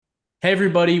Hey,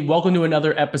 everybody, welcome to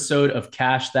another episode of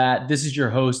Cash That. This is your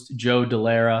host, Joe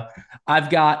Delara. I've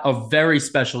got a very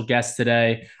special guest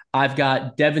today. I've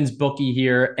got Devin's Bookie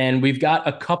here, and we've got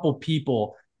a couple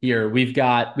people here. We've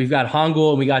got Hangul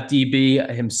and we got DB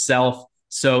himself.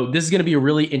 So this is going to be a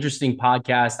really interesting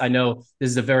podcast. I know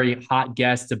this is a very hot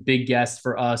guest, a big guest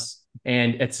for us,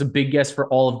 and it's a big guest for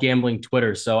all of gambling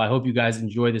Twitter. So I hope you guys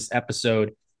enjoy this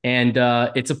episode. And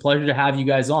it's a pleasure to have you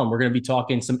guys on. We're going to be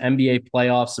talking some NBA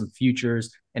playoffs, some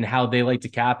futures, and how they like to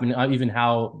cap, and even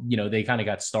how they kind of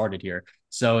got started here.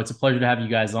 So it's a pleasure to have you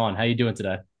guys on. How you doing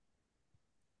today?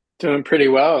 Doing pretty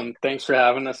well, and thanks for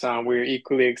having us on. We're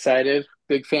equally excited.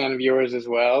 Big fan of yours as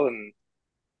well, and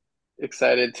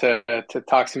excited to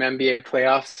talk some NBA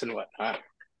playoffs and whatnot.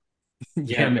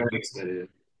 Yeah, Yeah, man. very excited.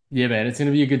 Yeah, man. It's going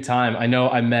to be a good time. I know.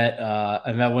 I met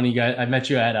one of you guys. I met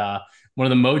you at one of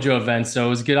the Mojo events, so it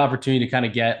was a good opportunity to kind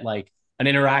of get like an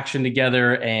interaction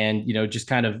together and just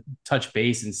kind of touch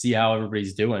base and see how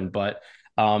everybody's doing. But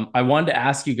I wanted to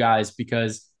ask you guys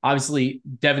because obviously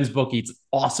Devin's Bookie, it's an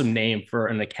awesome name for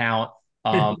an account.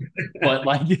 Um, but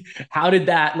like, how did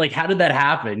that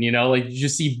happen? Like, you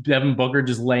just see Devin Booker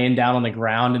just laying down on the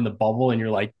ground in the bubble, and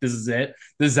you're like, this is it.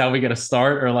 This is how we got to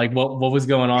start, or like, what was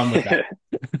going on with that?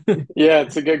 Yeah,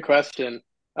 it's a good question.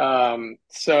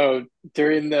 So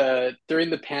during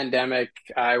the pandemic,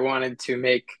 I wanted to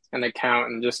make an account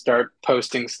and just start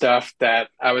posting stuff that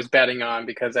I was betting on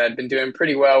because I had been doing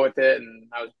pretty well with it, and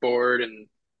I was bored and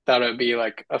thought it would be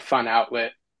like a fun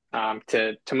outlet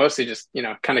to mostly just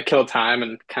kind of kill time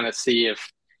and kind of see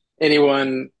if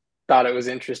anyone thought it was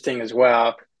interesting as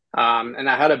well. And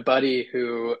I had a buddy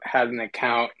who had an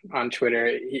account on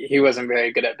Twitter. He wasn't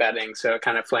very good at betting, so it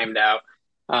kind of flamed out.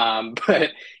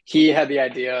 But he had the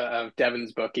idea of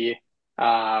Devin's Bookie.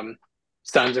 Um,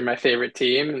 Suns are my favorite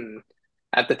team, and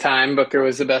at the time, Booker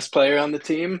was the best player on the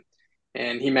team.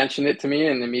 And he mentioned it to me,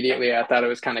 and immediately I thought it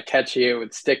was kind of catchy. It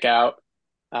would stick out,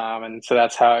 and so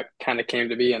that's how it kind of came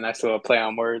to be a nice little play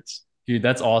on words. Dude,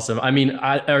 that's awesome. I mean,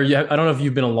 I don't know if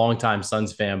you've been a longtime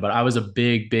Suns fan, but I was a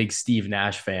big Steve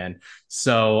Nash fan.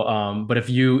 So, but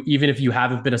even if you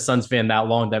haven't been a Suns fan that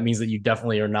long, that means that you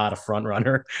definitely are not a front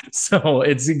runner. So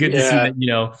it's good to see Yeah,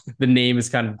 that, the name is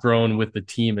kind of grown with the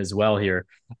team as well here.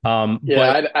 yeah.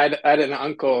 But I had an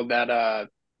uncle that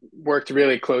worked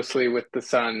really closely with the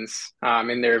Suns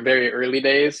in their very early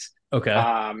days. okay.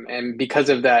 And because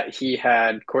of that, he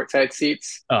had courtside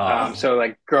seats. Uh, So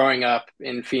like growing up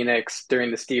in Phoenix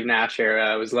during the Steve Nash era,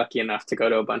 I was lucky enough to go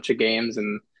to a bunch of games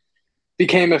and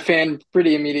became a fan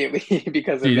pretty immediately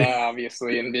because of dude, that,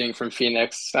 obviously, and being from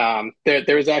Phoenix.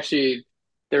 There was actually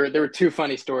there were two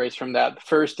funny stories from that. The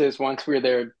first is once we were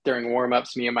there during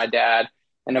warm-ups, me and my dad,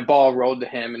 and a ball rolled to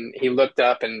him, and he looked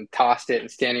up and tossed it, and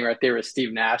standing right there was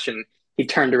Steve Nash, and he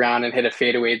turned around and hit a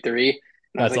fadeaway three.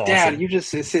 And I was that's like, Dad, awesome. you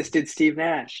just assisted Steve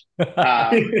Nash.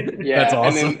 That's Yeah, and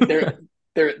awesome. then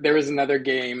there was another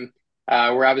game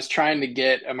where I was trying to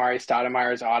get Amari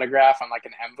Stoudemire's autograph on like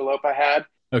an envelope I had,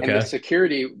 and the Okay.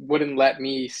 security wouldn't let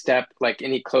me step like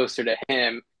any closer to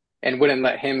him and wouldn't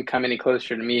let him come any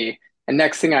closer to me. And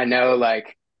next thing I know,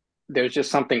 like there's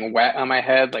just something wet on my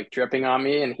head, like dripping on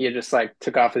me, and he had just like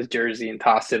took off his jersey and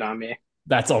tossed it on me.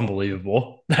 That's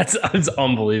unbelievable. That's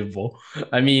unbelievable.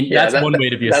 I mean, Yeah, that's one way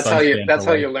to be a that's how Suns you fan for that's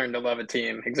how life. you learn to love a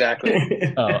team. Exactly.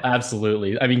 Oh,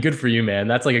 absolutely. I mean, good for you, man.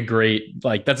 That's like a great,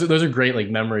 like, those are great, like,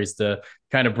 memories to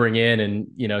kind of bring in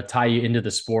and, tie you into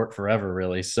the sport forever,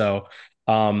 really. So,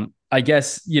 I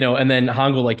guess, and then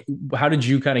Hangul, like, how did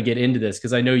you kind of get into this?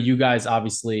 Because I know you guys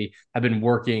obviously have been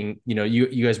working,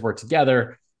 you guys work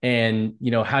together and,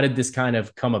 how did this kind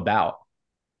of come about?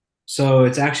 So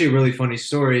it's actually a really funny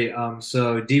story.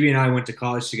 So DB and I went to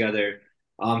college together.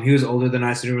 He was older than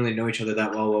I, so we didn't really know each other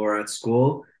that well while we were at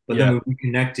school. But then Yeah, we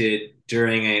reconnected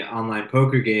during a online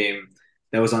poker game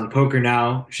that was on Poker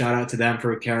Now. Shout out to them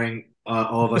for carrying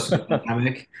all of us through the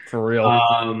pandemic. for real.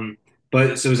 Um,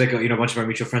 but so it was like a bunch of our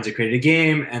mutual friends had created a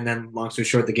game, and then long story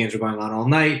short, the games were going on all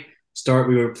night.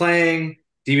 We were playing.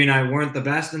 DB and I weren't the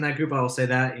best in that group. I will say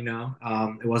that.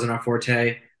 It wasn't our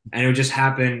forte, and it would just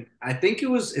happen. I think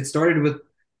it started with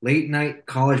late night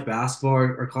college basketball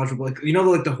or college football. Like,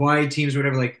 like the Hawaii teams or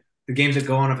whatever, like the games that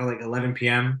go on at like 11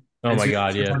 p.m. Oh And my so we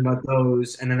God. started Yeah. talking about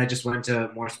those, and then I just went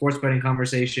to more sports betting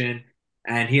conversation.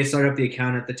 And he had started up the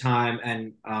account at the time,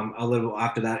 and a little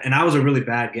after that. And I was a really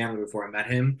bad gambler before I met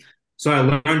him, so I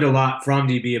learned a lot from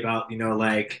DB about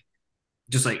like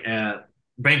just like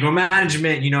bankroll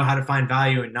management. How to find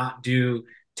value and not do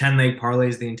 10 leg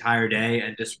parlays the entire day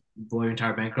and just blow your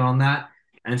entire bankroll on that.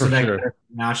 And so For that sure.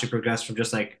 now should progress from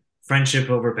just like friendship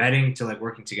over betting to like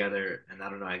working together. And I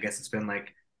don't know. I guess it's been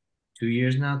like 2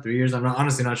 years now, 3 years. I'm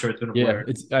honestly not sure. It's been a Yeah,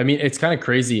 blur. I mean, it's kind of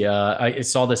crazy. I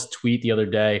saw this tweet the other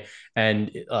day,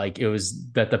 and like it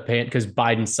was that because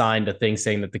Biden signed a thing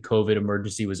saying that the COVID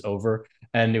emergency was over,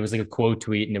 and it was like a quote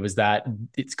tweet, and it was that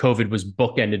it's COVID was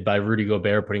bookended by Rudy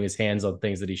Gobert putting his hands on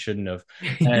things that he shouldn't have,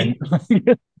 and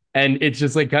and it's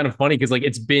just like kind of funny because like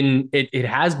it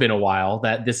has been a while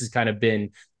that this has kind of been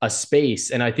a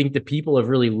space, and I think that people have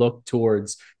really looked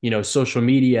towards social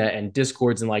media and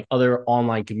discords and like other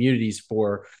online communities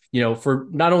for for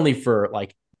not only for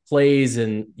like plays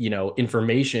and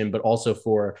information, but also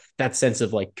for that sense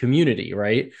of like community,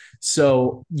 right?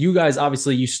 So you guys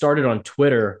obviously you started on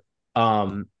Twitter,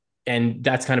 and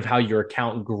that's kind of how your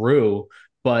account grew.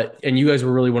 And you guys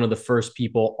were really one of the first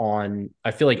people on, I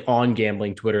feel like, on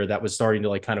gambling Twitter that was starting to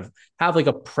like kind of have like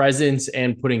a presence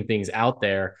and putting things out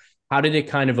there. How did it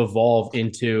kind of evolve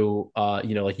into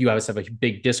like you guys have a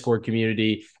big Discord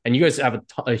community and you guys have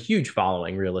a huge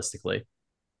following realistically?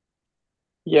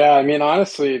 Yeah, I mean,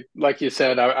 honestly, like you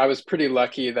said, I was pretty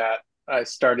lucky that I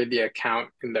started the account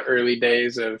in the early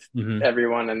days of Mm-hmm.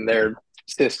 everyone and their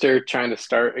sister trying to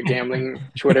start a gambling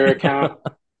Twitter account.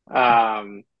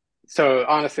 Um, so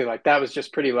honestly, like that was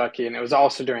just pretty lucky. And it was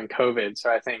also during COVID. So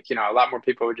I think, a lot more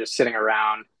people were just sitting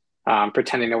around,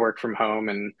 pretending to work from home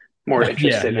and more Yeah,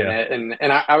 interested in yeah. it.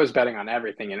 And I was betting on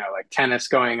everything, like tennis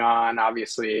going on,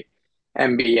 obviously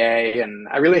NBA. And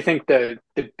I really think the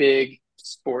big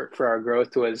sport for our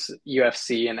growth was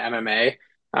UFC and MMA,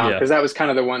 Yeah. because that was kind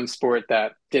of the one sport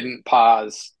that didn't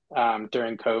pause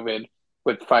during COVID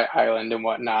with Fight Island and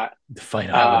whatnot. The Fight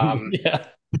Island. Um, Yeah.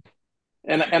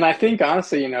 and I think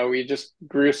honestly, we just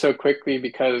grew so quickly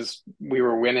because we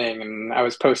were winning, and I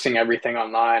was posting everything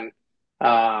online.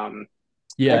 Um,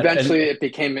 Yeah. And Eventually, it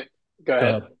became. Go go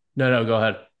ahead. ahead. No, no, go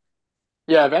ahead.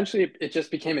 Yeah, eventually it just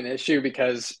became an issue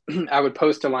because I would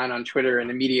post a line on Twitter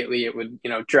and immediately it would,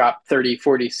 drop 30,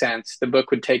 40 cents. The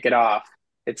book would take it off,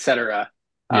 etc.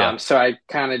 Yeah. So I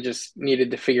kind of just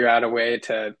needed to figure out a way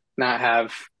to not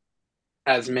have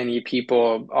as many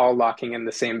people all locking in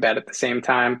the same bed at the same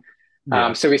time.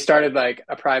 Yeah. So we started like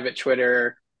a private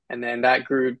Twitter, and then that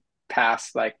grew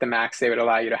past like the max they would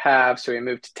allow you to have. So we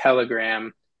moved to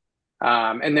Telegram.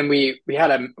 And then we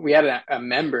had a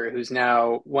member who's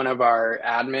now one of our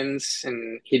admins,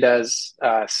 and he does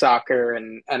soccer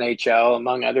and NHL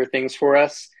among other things for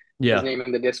us. His Yeah. name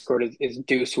in the Discord is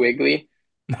Deuce Wiggly,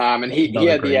 and he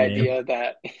Another had the great name. idea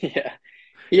that yeah,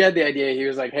 he had the idea. He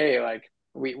was like, hey, like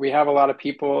we have a lot of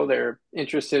people that are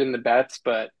interested in the bets,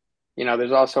 but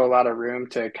there's also a lot of room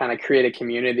to kind of create a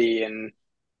community and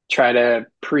try to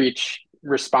preach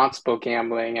responsible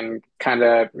gambling and kind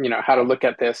of how to look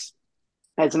at this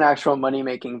as an actual money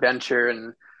making venture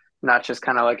and not just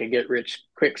kind of like a get rich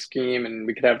quick scheme, and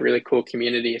we could have a really cool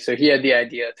community. So he had the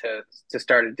idea to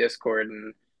start a Discord,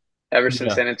 and ever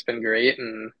since Yeah. then it's been great,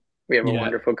 and we have a Yeah.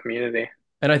 wonderful community.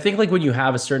 And I think like when you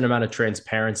have a certain amount of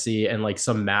transparency and like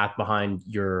some math behind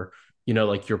your,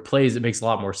 like your plays, it makes a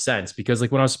lot more sense because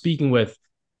like when I was speaking with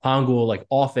Hangul like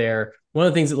off air, one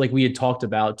of the things that like we had talked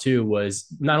about too was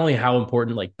not only how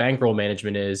important like bankroll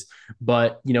management is,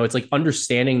 but it's like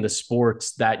understanding the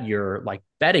sports that you're like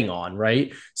betting on,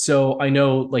 right? So I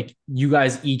know like you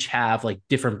guys each have like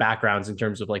different backgrounds in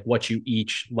terms of like what you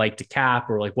each like to cap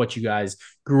or like what you guys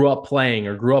grew up playing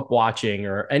or grew up watching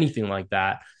or anything like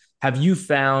that. Have you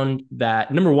found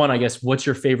that number one, I guess, what's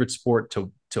your favorite sport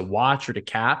to watch or to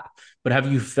cap? But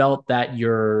have you felt that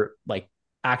your like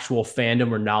actual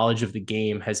fandom or knowledge of the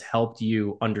game has helped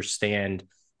you understand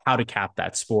how to cap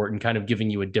that sport and kind of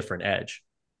giving you a different edge?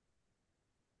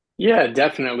 Yeah,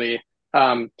 definitely.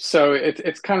 So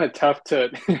it's kind of tough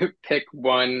to pick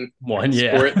one One,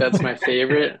 yeah. sport that's my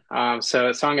favorite. So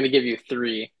I'm going to give you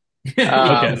three. Okay,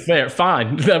 Um, fair,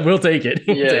 fine. We'll take it.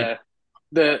 We'll take it.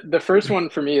 yeah, the first one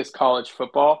for me is college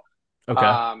football. Okay.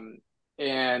 Um,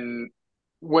 and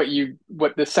what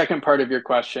the second part of your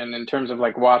question in terms of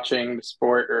like watching the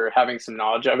sport or having some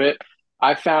knowledge of it,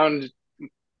 I found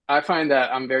I find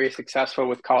that I'm very successful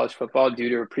with college football due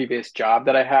to a previous job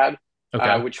that I had,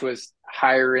 Okay. which was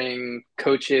hiring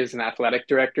coaches and athletic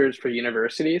directors for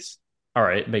universities. All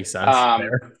right. Makes sense. Um,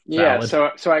 Fair. yeah,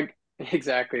 Valid. so I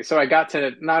exactly. So I got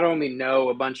to not only know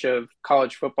a bunch of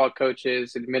college football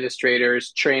coaches,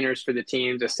 administrators, trainers for the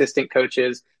teams, assistant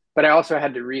coaches, but I also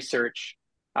had to research,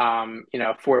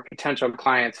 for potential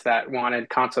clients that wanted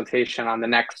consultation on the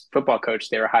next football coach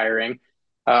they were hiring,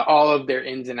 all of their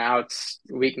ins and outs,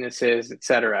 weaknesses,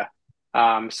 etc.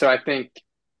 So I think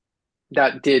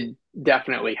that did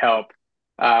definitely help.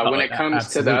 Oh, When it comes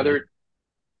to the absolutely. other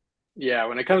Yeah,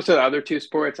 when it comes to the other two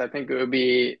sports, I think it would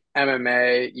be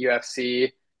MMA,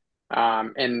 UFC,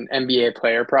 and NBA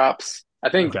player props. I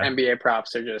think Okay. NBA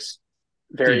props are just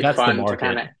Dude, very that's the fun to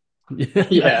kind market. of,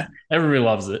 That's yeah. everybody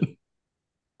loves it.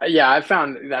 Yeah, I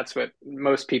found that's what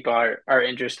most people are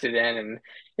interested in, and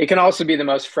it can also be the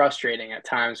most frustrating at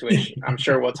times, which I'm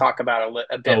sure we'll talk about a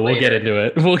Oh, bit we'll get later. into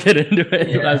it. We'll get into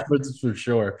it. That's Yeah. for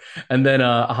sure. And then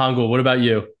Hangul, what about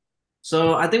you?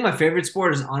 So I think my favorite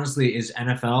sport is honestly is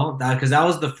NFL. That because that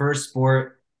was the first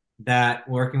sport that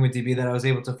working with DB that I was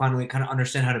able to finally kind of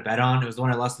understand how to bet on. It was the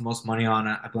one I lost the most money on.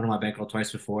 I've blown my bankroll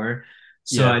twice before.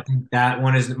 So I Yeah. think that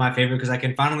one is my favorite because I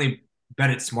can finally bet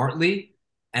it smartly.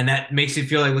 And that makes you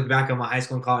feel like look back on my high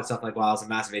school and college stuff like, wow, I was a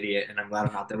massive idiot and I'm glad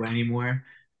I'm not that way anymore.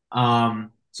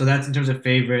 So that's in terms of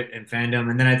favorite and fandom.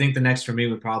 And then I think the next for me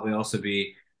would probably also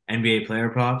be NBA player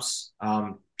props.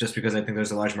 Just because I think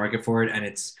there's a large market for it and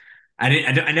it's I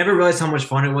never realized how much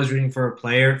fun it was rooting for a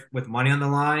player with money on the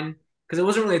line because it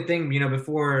wasn't really a thing,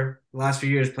 before the last few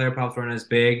years, player props weren't as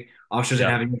big. Offshores and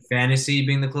Yeah. having fantasy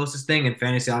being the closest thing, and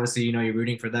fantasy, obviously, you're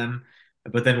rooting for them.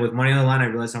 But then with money on the line, I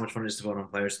realized how much fun it is to vote on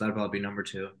players. So that'd probably be number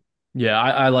two. Yeah,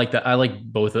 I like that. I like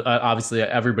both. Obviously,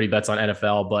 everybody bets on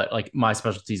NFL, but like my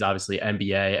specialty is obviously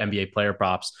NBA player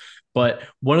props. But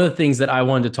one of the things that I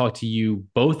wanted to talk to you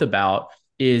both about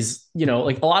is,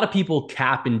 like a lot of people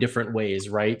cap in different ways,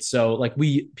 right? So like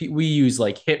we use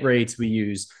like hit rates, we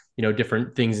use,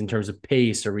 different things in terms of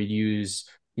pace, or we use,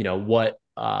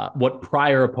 what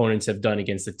prior opponents have done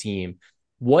against the team.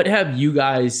 What have you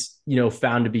guys,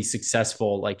 found to be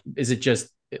successful? Like, is it just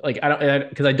like I don't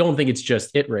because I don't think it's just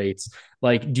hit rates.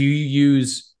 Like, do you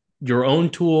use your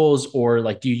own tools or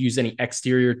like do you use any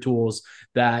exterior tools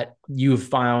that you've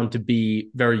found to be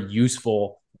very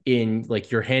useful in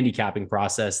like your handicapping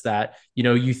process that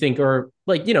you think are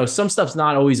like some stuff's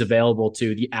not always available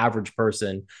to the average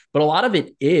person, but a lot of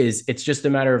it is. It's just a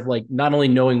matter of like not only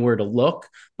knowing where to look,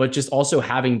 but just also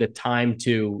having the time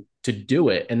to do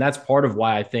it. And that's part of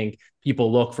why I think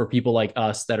people look for people like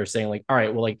us that are saying like, all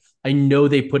right, well, like I know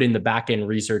they put in the back end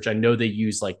research. I know they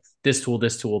use like this tool,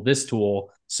 this tool, this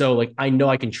tool. So like I know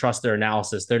I can trust their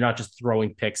analysis. They're not just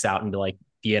throwing picks out into like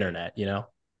the internet.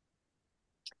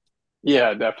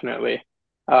 Yeah, definitely.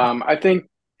 I think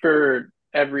for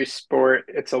every sport,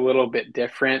 it's a little bit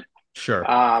different. Sure.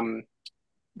 Um,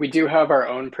 we do have our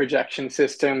own projection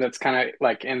system that's kind of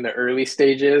like in the early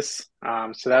stages.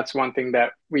 So that's one thing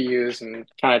that we use and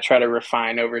kind of try to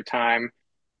refine over time.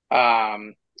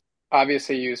 Um,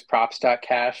 Obviously, use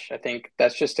props.cash. I think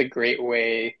that's just a great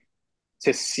way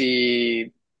to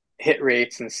see hit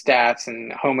rates and stats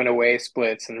and home and away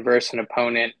splits and versus an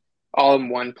opponent all in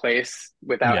one place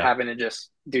without Yeah. having to just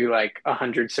do like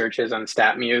 100 searches on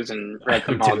StatMuse and write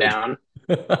them all Dude. down.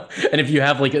 And if you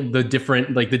have like the different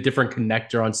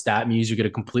connector on StatMuse, you get a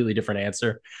completely different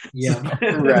answer. So, Yeah.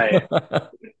 Right.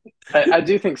 I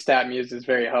do think StatMuse is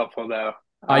very helpful though.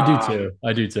 I do Um, too.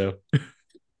 I do too.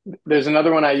 there's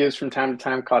another one I use from time to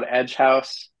time called Edge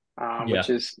House, which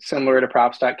Yeah. is similar to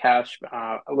props.cash,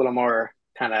 a little more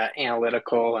kind of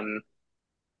analytical and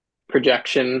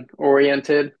projection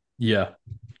oriented. Yeah.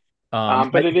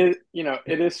 Um, But it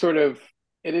is sort of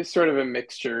a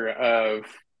mixture of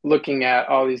looking at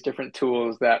all these different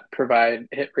tools that provide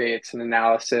hit rates and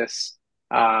analysis,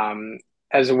 um,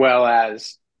 as well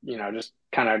as, just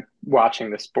kind of watching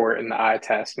the sport in the eye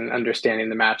test and understanding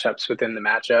the matchups within the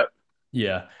matchup.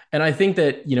 Yeah. And I think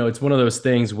that, it's one of those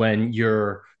things when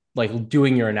you're like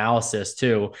doing your analysis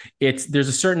too, there's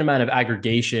a certain amount of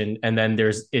aggregation and then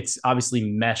it's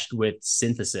obviously meshed with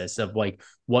synthesis of like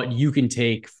what you can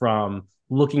take from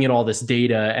looking at all this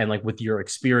data and like with your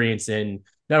experience in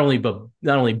not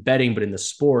only betting, but in the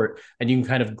sport. And you can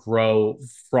kind of grow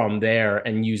from there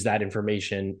and use that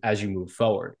information as you move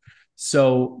forward.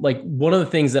 So, like, one of the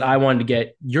things that I wanted to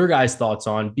get your guys' thoughts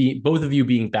on, both of you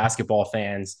being basketball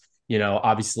fans,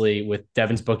 obviously with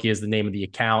Devon's Bookie as the name of the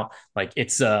account, like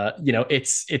it's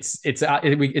it's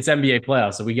NBA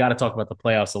playoffs, so we got to talk about the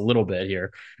playoffs a little bit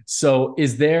here. So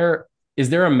is there a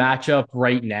matchup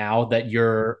right now that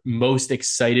you're most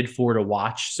excited for to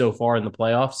watch so far in the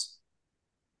playoffs?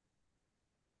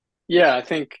 Yeah, I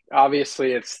think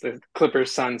obviously it's the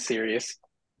Clippers Sun series.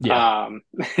 Yeah. Um,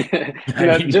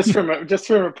 I just mean,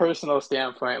 from a personal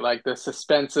standpoint, like the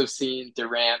suspense of seeing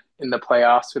Durant in the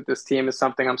playoffs with this team is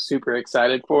something I'm super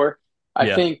excited for. I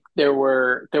yeah, think there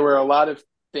were a lot of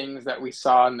things that we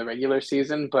saw in the regular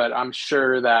season, but I'm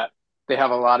sure that they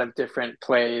have a lot of different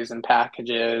plays and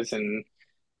packages and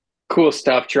cool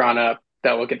stuff drawn up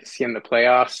that we'll get to see in the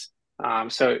playoffs.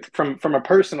 So from a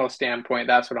personal standpoint,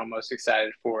 that's what I'm most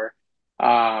excited for.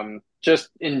 Just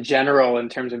in general, in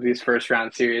terms of these first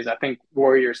round series, I think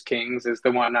Warriors Kings is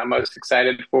the one I'm most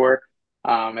excited for.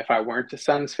 If I weren't a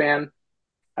Suns fan,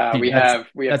 Dude, We have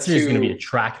that's just going to be a two.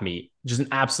 track meet, just an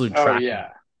absolute Oh track meet. yeah,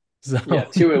 So yeah,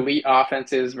 two elite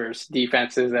offenses versus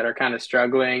defenses that are kind of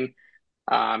struggling.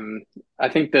 Um, I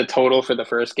think the total for the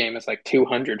first game is like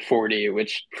 240,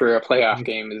 which for a playoff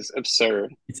game is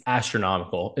absurd. it's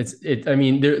astronomical. I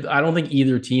mean, I don't think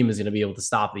either team is going to be able to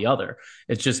stop the other.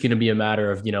 It's just going to be a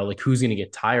matter of, like who's going to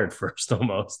get tired first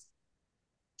almost.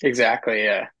 Exactly.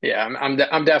 Yeah. Yeah. I'm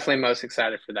definitely most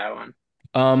excited for that one.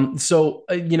 So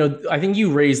I think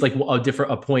you raised like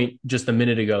a point just a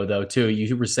minute ago though too.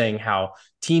 You were saying how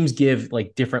teams give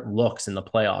like different looks in the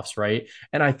playoffs, right?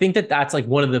 And I think that that's like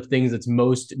one of the things that's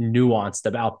most nuanced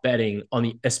about betting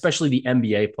on especially the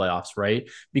NBA playoffs, right?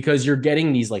 Because you're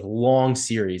getting these like long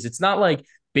series. It's not like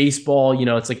baseball,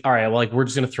 it's like, all right, well, like we're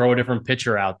just gonna throw a different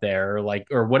pitcher out there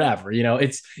or whatever.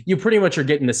 It's you pretty much are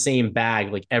getting the same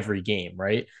bag like every game,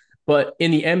 right? But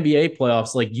in the NBA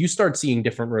playoffs, like you start seeing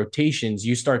different rotations,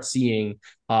 you start seeing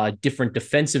different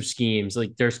defensive schemes.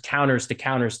 Like there's counters to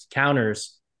counters to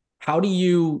counters. How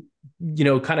do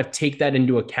kind of take that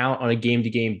into account on a game to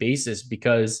game basis?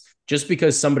 Because just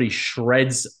because somebody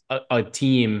shreds a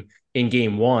team in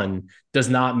game one does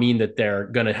not mean that they're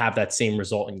going to have that same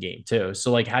result in game two.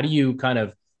 So, like, how do you kind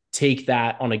of take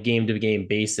that on a game to game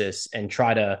basis and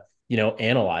try to,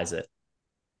 analyze it?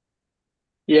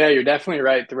 Yeah, you're definitely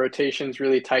right. The rotations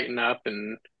really tighten up,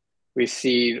 and we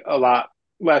see a lot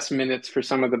less minutes for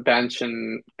some of the bench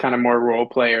and kind of more role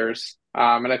players.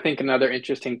 And I think another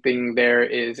interesting thing there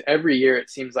is every year it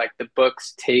seems like the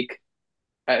books take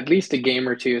at least a game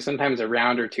or two, sometimes a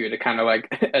round or two to kind of like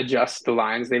adjust the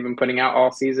lines they've been putting out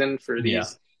all season for Yeah.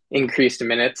 these increased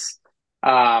minutes.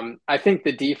 I think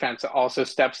the defense also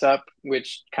steps up,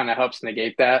 which kind of helps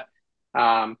negate that.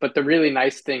 But the really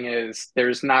nice thing is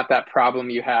there's not that problem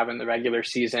you have in the regular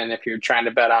season if you're trying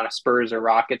to bet on a Spurs or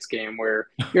Rockets game where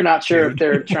you're not sure if Dude.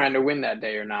 they're trying to win that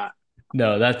day or not.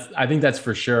 No, I think that's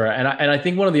for sure. And I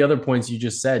think one of the other points you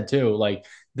just said too, like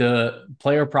the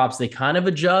player props, they kind of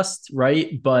adjust,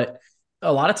 right? But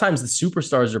a lot of times the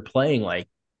superstars are playing like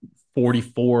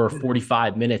 44 or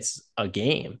 45 minutes a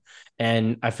game.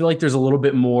 And I feel like there's a little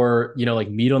bit more, like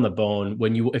meat on the bone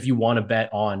if you want to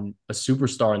bet on a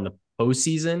superstar in the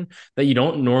postseason that you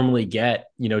don't normally get,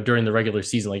 during the regular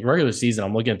season. Like regular season,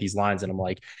 I'm looking at these lines and I'm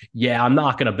like, yeah, I'm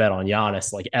not gonna bet on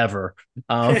Giannis like ever.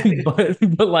 But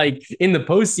like in the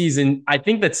postseason, I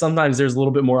think that sometimes there's a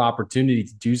little bit more opportunity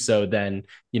to do so than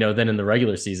in the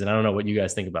regular season. I don't know what you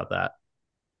guys think about that.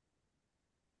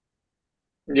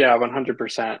 Yeah,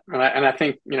 100%. And I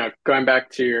think, going back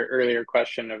to your earlier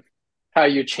question of how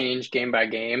you change game by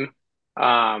game,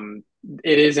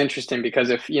 it is interesting because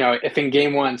if in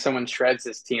game one someone shreds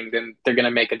this team, then they're going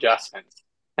to make adjustments.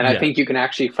 And I Yeah. think you can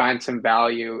actually find some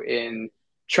value in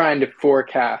trying to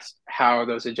forecast how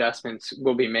those adjustments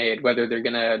will be made, whether they're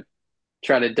going to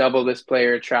try to double this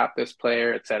player, trap this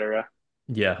player, etc.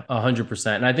 Yeah,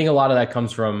 100%. And I think a lot of that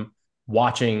comes from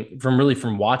watching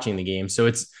the game.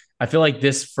 So I feel like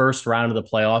this first round of the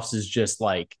playoffs is just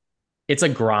like, it's a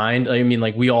grind. I mean,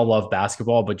 like we all love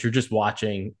basketball, but you're just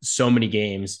watching so many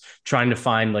games, trying to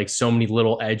find like so many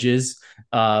little edges.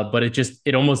 But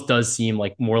it almost does seem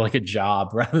like more like a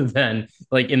job rather than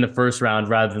like in the first round,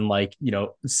 rather than like,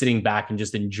 sitting back and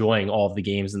just enjoying all of the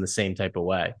games in the same type of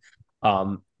way.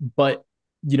 But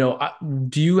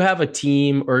do you have a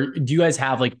team or do you guys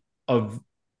have like a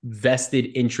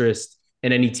vested interest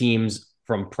in any teams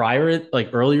from prior, like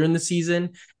earlier in the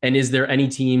season? And is there any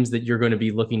teams that you're going to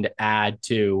be looking to add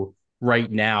to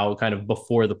right now, kind of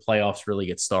before the playoffs really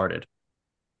get started?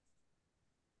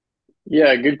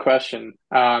 Yeah, good question.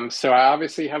 So I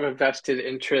obviously have a vested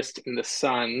interest in the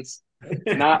Suns.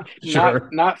 Not not Sure.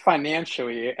 not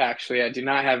financially, actually. I do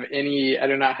not have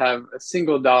a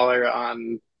single dollar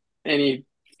on any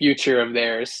future of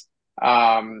theirs.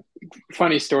 Um,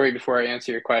 Funny story before I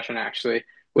answer your question, actually.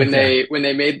 Okay. When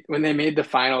they made the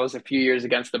finals a few years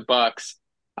against the Bucks,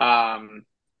 um,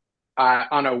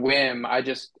 on a whim, I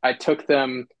took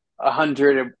them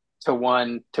 100 to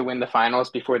 1 to win the finals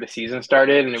before the season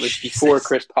started, and it was before Jesus.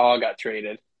 Chris Paul got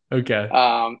traded. Okay.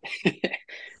 Um,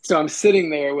 so I'm sitting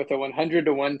there with a 100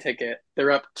 to 1 ticket.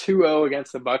 They're up 2-0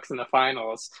 against the Bucks in the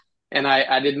finals, and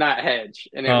I did not hedge,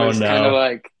 and it Oh was kind of no.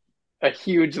 like a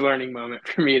huge learning moment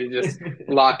for me to just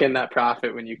lock in that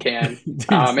profit when you can.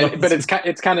 Dude, But it's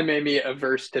kind of made me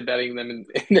averse to betting them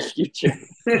in the future.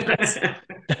 that's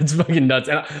that's fucking nuts.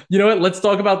 And you know what? Let's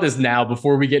talk about this now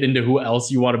before we get into who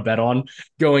else you want to bet on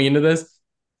going into this.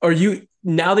 Are you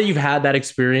now that you've had that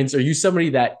experience, are you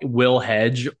somebody that will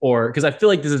hedge or because I feel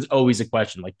like this is always a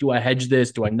question like, do I hedge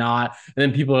this? Do I not? And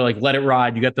then people are like, let it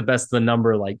ride. You got the best of the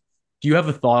number. Like, do you have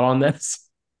a thought on this?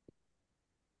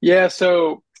 Yeah,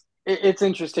 so it's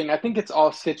interesting. I think it's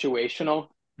all situational.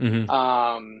 Hmm.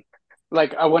 Um,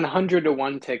 like a 100 to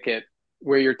 1 ticket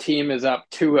where your team is up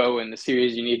 2-0 in the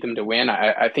series you need them to win.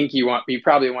 I think you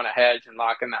probably want to hedge and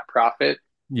lock in that profit.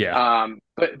 Yeah.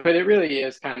 But it really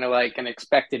is kind of like an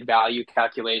expected value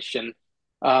calculation.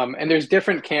 And there's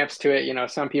different camps to it. You know,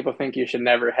 some people think you should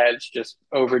never hedge, just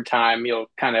over time you'll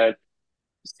kind of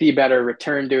see better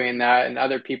return doing that, and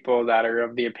other people that are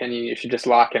of the opinion you should just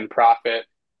lock in profit.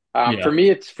 Yeah. For me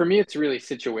it's really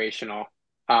situational.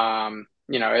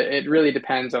 You know, it really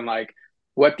depends on like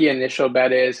what the initial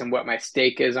bet is and what my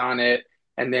stake is on it,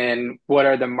 and then what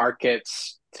are the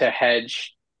markets to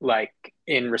hedge like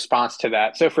in response to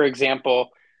that. So for example,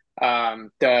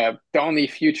 the only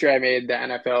future I made the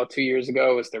NFL 2 years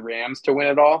ago was the Rams to win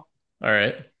it all. All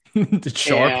right. The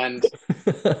sharp. And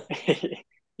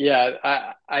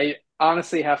yeah, I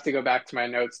honestly have to go back to my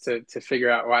notes to figure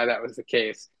out why that was the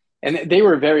case. And they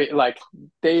were very like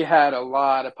they had a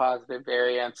lot of positive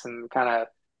variance and kind of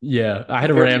Yeah, I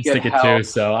had a very Rams good ticket too, health.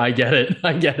 so I get it.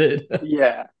 I get it.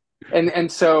 Yeah.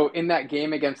 And so in that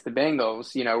game against the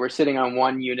Bengals, you know, we're sitting on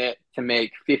 1 unit to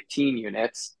make 15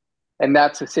 units. And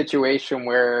that's a situation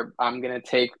where I'm going to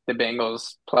take the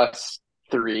Bengals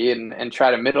 +3 and try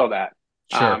to middle that.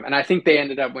 Sure. And I think they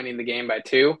ended up winning the game by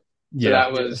 2. So Yeah.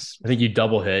 I think you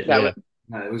double hit. that Yeah. was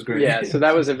No, it was great. yeah, so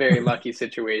that was a very lucky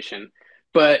situation.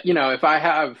 But, you know, if I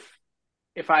have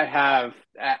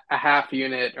a half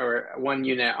unit or 1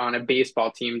 unit on a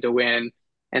baseball team to win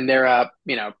and they're up,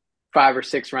 you know, 5 or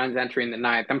 6 runs entering the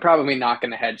ninth, I'm probably not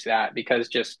going to hedge that because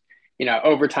just, you know,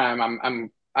 over time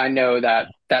I know that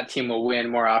that team will win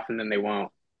more often than they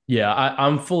won't. Yeah,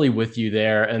 I'm fully with you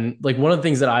there. And like one of the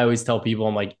things that I always tell people,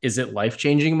 I'm like, is it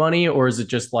life-changing money or is it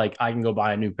just like I can go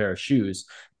buy a new pair of shoes?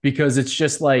 Because it's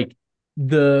just like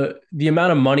the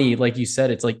amount of money, like you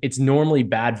said, it's like it's normally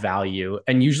bad value.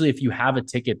 And usually if you have a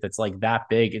ticket that's like that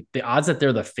big, the odds that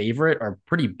they're the favorite are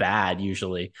pretty bad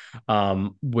usually.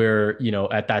 Where, you know,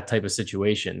 at that type of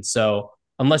situation. So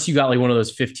unless you got like one of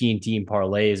those 15 team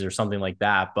parlays or something like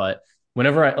that, but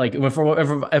whenever I like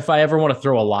if I ever want to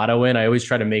throw a lotto in, I always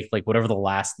try to make like whatever the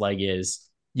last leg is,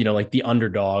 you know, like the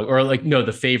underdog or like no,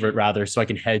 the favorite rather, so I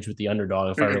can hedge with the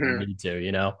underdog if I really Mhm. need to,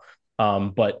 you know.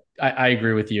 But I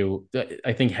agree with you.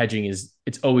 I think hedging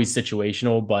it's always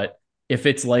situational, but if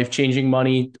it's life changing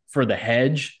money for the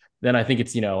hedge, then I think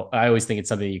it's, you know, I always think it's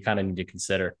something you kind of need to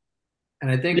consider. And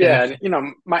I think Yeah, and actually, you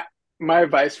know, my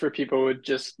advice for people would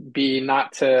just be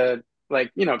not to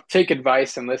like, you know, take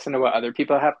advice and listen to what other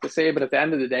people have to say, but at the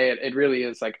end of the day, it really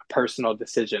is like a personal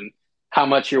decision. How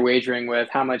much you're wagering with,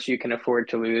 how much you can afford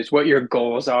to lose, what your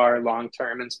goals are long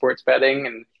term in sports betting,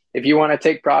 and if you want to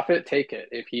take profit, take it.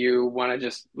 If you want to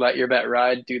just let your bet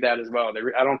ride, do that as well.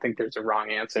 I don't think there's a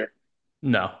wrong answer.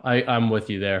 No, I'm with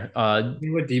you there. I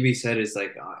think what DB said is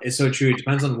like it's so true. It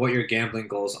depends on what your gambling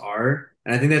goals are,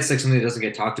 and I think that's like something that doesn't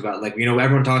get talked about. Like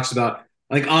everyone talks about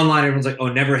like online, everyone's like, "Oh,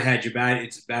 never hedge. You're bad.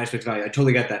 It's bad expected value." I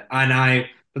totally get that, and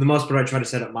for the most part, I try to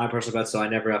set up my personal bets so I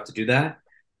never have to do that.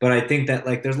 But I think that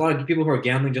like there's a lot of people who are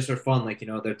gambling just for fun. Like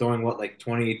they're throwing what like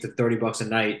 20 to 30 bucks a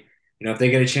night. If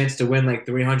they get a chance to win like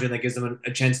 300, that gives them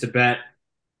a chance to bet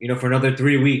for another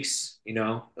 3 weeks,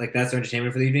 like that's their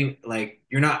entertainment for the evening. Like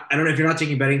I don't know if you're not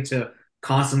taking betting to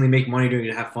constantly make money doing it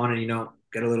to have fun and,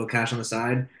 get a little cash on the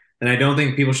side, then I don't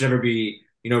think people should ever be,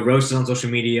 roasted on social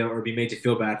media or be made to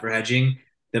feel bad for hedging.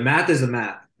 The math is the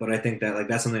math, but I think that like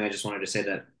that's something I just wanted to say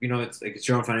that, it's like it's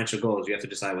your own financial goals. You have to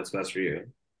decide what's best for you.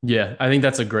 Yeah, I think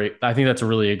that's a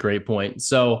really a great point.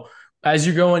 So as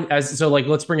you're going as so like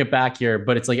let's bring it back here,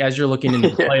 but it's like as you're looking into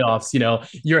the Yeah. playoffs, you know,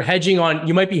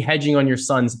 you might be hedging on your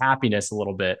son's happiness a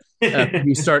little bit.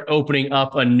 You start opening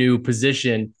up a new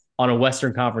position on a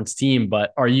Western Conference team,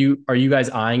 but are you guys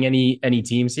eyeing any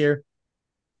teams here?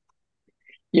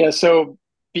 Yeah, so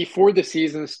before the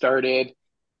season started,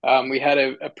 we had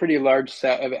a pretty large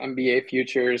set of NBA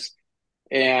futures,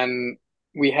 and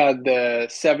we had the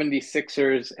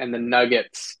 76ers and the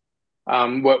Nuggets.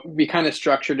 What we kind of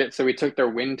structured it so we took their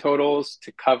win totals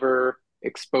to cover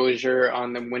exposure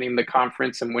on them winning the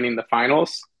conference and winning the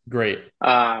finals. Great.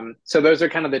 So those are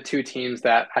kind of the two teams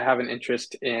that I have an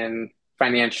interest in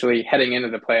financially heading into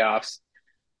the playoffs.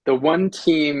 The one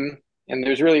team, and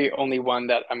there's really only one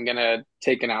that I'm gonna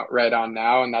take an outright on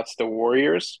now, and that's the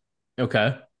Warriors.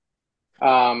 Okay.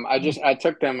 I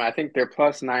took them. I think they're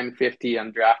 +950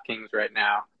 on DraftKings right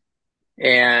now,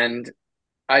 and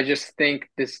I just think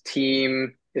this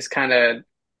team is kind of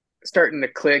starting to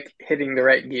click, hitting the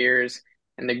right gears,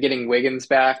 and they're getting Wiggins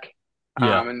back.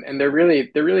 Yeah. And they're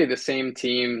really the same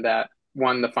team that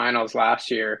won the finals last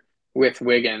year with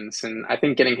Wiggins, and I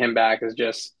think getting him back is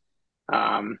just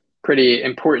pretty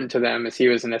important to them as he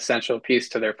was an essential piece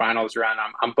to their finals run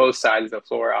on both sides of the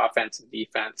floor, offense and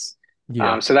defense.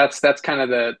 Yeah. So that's kind of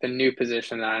the new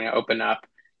position that I'm going to open up,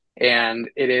 and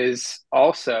it is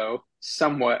also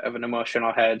somewhat of an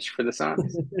emotional hedge for the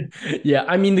Suns. Yeah,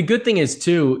 I mean the good thing is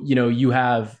too, you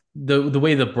have the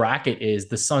way the bracket is,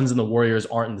 the Suns and the Warriors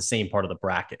aren't in the same part of the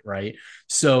bracket, right?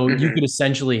 So you Hmm. could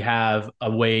essentially have a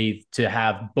way to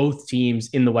have both teams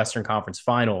in the Western Conference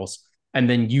Finals, and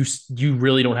then you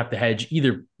really don't have to hedge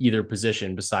either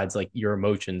position besides like your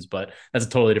emotions, but that's a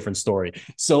totally different story.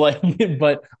 So like,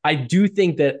 but I do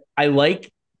think that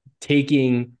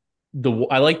taking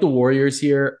I like the Warriors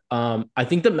here. I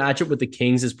think the matchup with the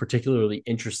Kings is particularly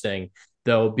interesting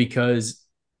though, because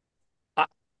I,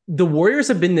 the Warriors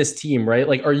have been this team, right?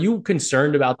 Like, are you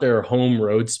concerned about their home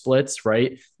road splits,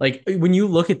 right? Like, when you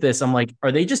look at this, I'm like,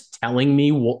 are they just telling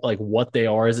me what they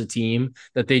are as a team,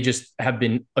 that they just have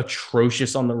been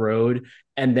atrocious on the road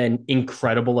and then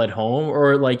incredible at home?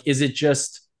 Or like, is it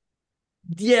just,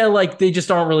 yeah, like they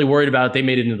just aren't really worried about it? They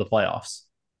made it into the playoffs.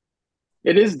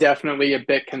 It is definitely a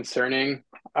bit concerning.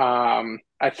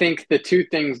 I think the two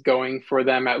things going for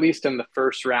them, at least in the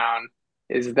first round,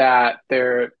 is that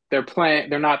they're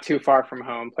not too far from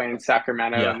home, playing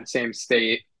Sacramento in Yeah. the same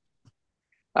state.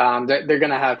 They're going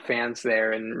to have fans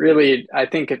there, and really, I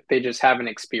think if they just have an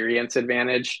experience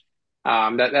advantage.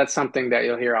 That's something that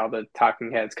you'll hear all the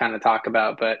talking heads kind of talk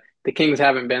about. But the Kings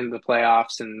haven't been to the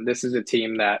playoffs, and this is a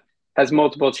team that has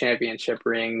multiple championship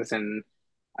rings, and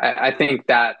I think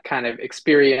that kind of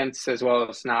experience, as well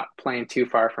as not playing too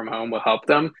far from home, will help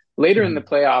them later in the Mhm.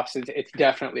 playoffs. It's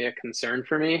definitely a concern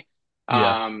for me.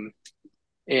 Yeah. Um,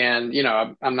 and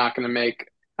I'm not going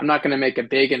to make a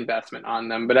big investment on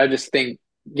them, but I just think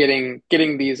getting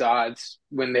these odds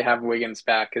when they have Wiggins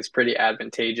back is pretty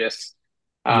advantageous.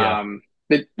 Yeah.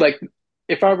 Like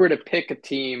if I were to pick a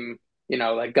team,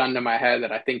 like gun to my head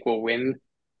that I think will win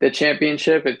the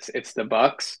championship, it's the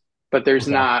Bucks, but there's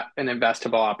Okay. not an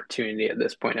investable opportunity at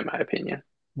this point, in my opinion.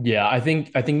 Yeah, I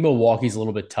think Milwaukee's a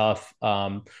little bit tough.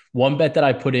 One bet that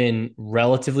I put in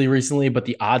relatively recently, but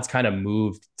the odds kind of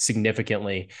moved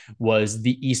significantly, was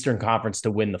the Eastern Conference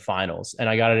to win the finals, and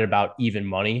I got it about even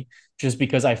money, just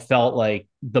because I felt like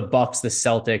the Bucks, the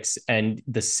Celtics, and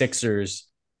the Sixers,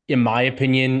 in my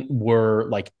opinion, were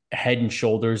like head and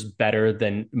shoulders better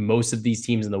than most of these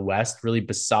teams in the West, really,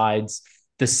 besides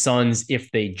the Suns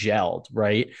if they gelled,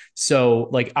 right? So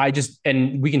like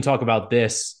and we can talk about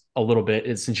this a little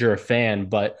bit since you're a fan,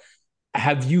 but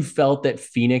have you felt that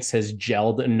Phoenix has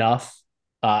gelled enough?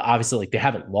 Obviously, like they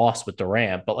haven't lost with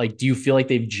Durant, but like, do you feel like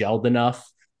they've gelled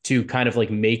enough to kind of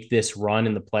like make this run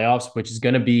in the playoffs, which is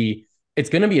going to be, it's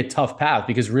going to be a tough path,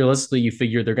 because realistically, you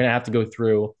figure they're going to have to go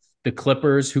through the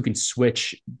Clippers, who can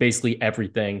switch basically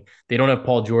everything. They don't have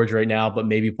Paul George right now, but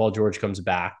maybe Paul George comes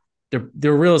back.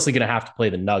 They're realistically going to have to play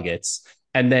the Nuggets,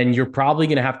 and then you're probably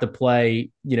going to have to play.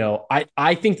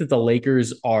 I think that the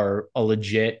Lakers are a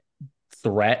legit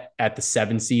threat at the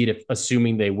 7 seed, if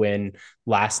assuming they win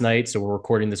last night. So we're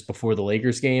recording this before the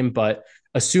Lakers game, but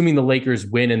assuming the Lakers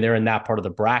win and they're in that part of the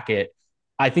bracket,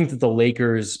 I think that the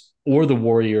Lakers or the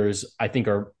Warriors, I think,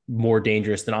 are more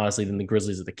dangerous than the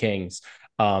Grizzlies or the Kings.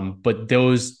 But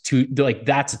those two, like,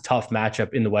 that's a tough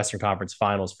matchup in the Western Conference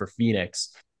Finals for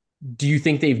Phoenix. Do you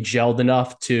think they've gelled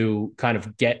enough to kind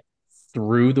of get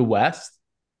through the West?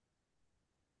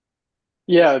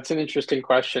 Yeah, it's an interesting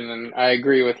question, and I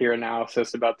agree with your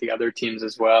analysis about the other teams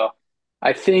as well.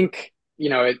 I think,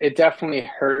 it definitely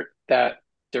hurt that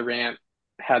Durant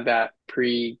had that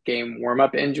pre-game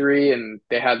warm-up injury and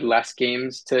they had less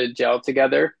games to gel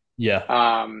together. Yeah.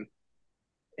 Um,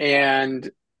 and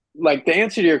like the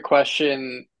answer to your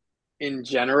question in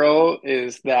general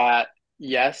is that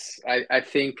yes, I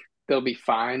think they'll be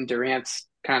fine. Durant's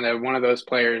kind of one of those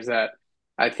players that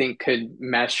I think could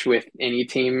mesh with any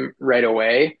team right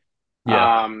away.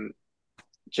 Yeah. Um,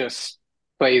 just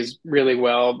plays really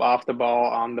well off the ball,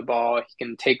 on the ball. He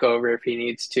can take over if he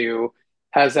needs to.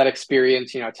 Has that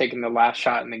experience, taking the last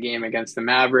shot in the game against the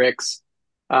Mavericks.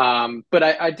 But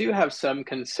I do have some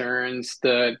concerns.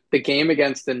 The game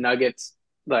against the Nuggets,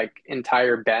 like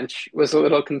entire bench, was a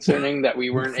little concerning that we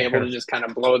weren't able to Fair. just kind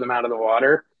of blow them out of the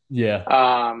water. Yeah.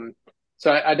 Um,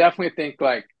 so I definitely think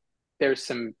like there's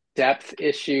some depth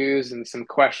issues and some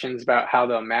questions about how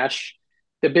they'll mesh.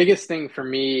 The biggest thing for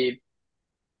me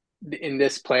in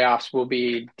this playoffs will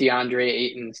be DeAndre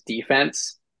Ayton's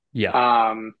defense.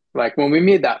 Yeah. Like when we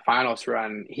made that finals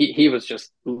run, he was just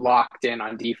locked in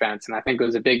on defense, and I think it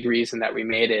was a big reason that we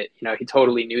made it. He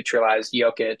totally neutralized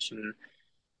Jokic and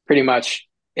pretty much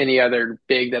any other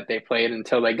big that they played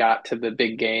until they got to the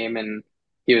big game, and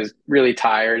he was really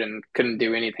tired and couldn't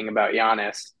do anything about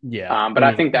Giannis. Yeah, I But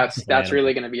I mean, think different that's animal.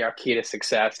 really going to be our key to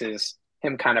success is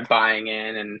him kind of buying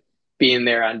in and being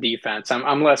there on defense.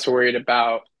 I'm less worried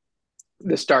about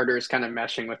the starters kind of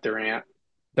meshing with Durant.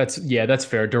 That's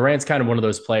fair. Durant's kind of one of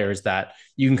those players that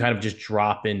you can kind of just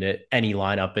drop into any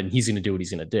lineup and he's going to do what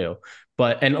he's going to do.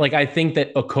 And like I think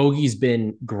that Okogie's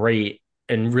been great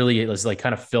and really has like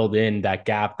kind of filled in that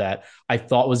gap that I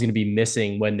thought was going to be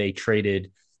missing when they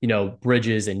traded,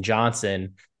 Bridges and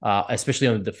Johnson, especially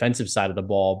on the defensive side of the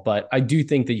ball. But I do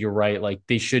think that you're right. Like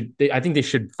I think they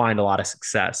should find a lot of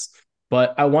success.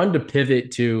 But I wanted to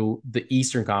pivot to the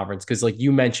Eastern Conference because, like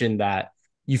you mentioned, that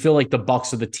you feel like the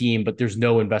Bucks are the team, but there's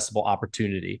no investable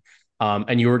opportunity.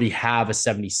 And you already have a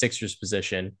 76ers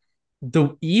position. The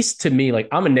East to me, like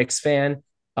I'm a Knicks fan.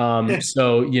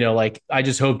 So, like I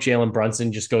just hope Jalen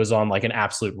Brunson just goes on like an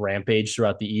absolute rampage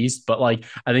throughout the East. But like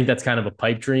I think that's kind of a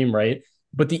pipe dream, right?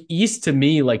 But the East to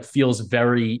me like feels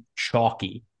very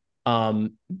chalky.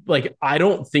 Like I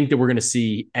don't think that we're going to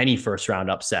see any first round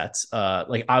upsets.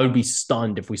 Like I would be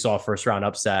stunned if we saw a first round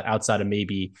upset outside of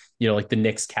maybe, like the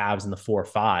Knicks, Cavs in the 4 or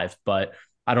 5, but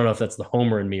I don't know if that's the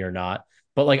homer in me or not.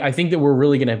 But like I think that we're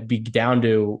really going to be down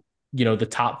to, the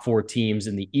top 4 teams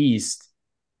in the East.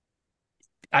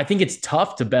 I think it's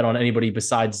tough to bet on anybody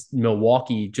besides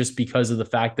Milwaukee just because of the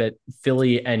fact that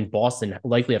Philly and Boston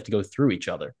likely have to go through each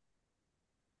other.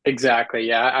 Exactly.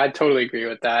 Yeah, I totally agree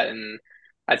with that. And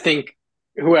I think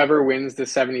whoever wins the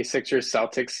 76ers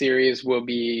Celtics series will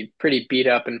be pretty beat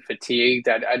up and fatigued.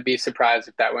 I'd be surprised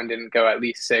if that one didn't go at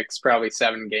least 6, probably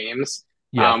 7 games.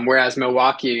 Yeah. Whereas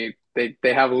Milwaukee, they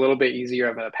have a little bit easier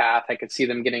of a path. I could see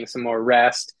them getting some more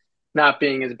rest, not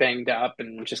being as banged up,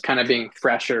 and just kind of being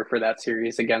fresher for that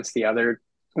series against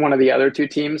one of the other 2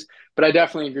 teams. But I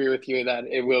definitely agree with you that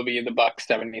it will be the Bucks,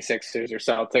 76ers, or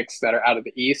Celtics that are out of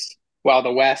the East. While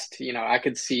the West, I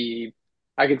could see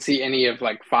any of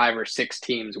like 5 or 6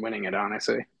 teams winning it,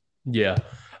 honestly. Yeah.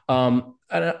 And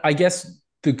I guess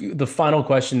the final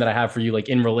question that I have for you, like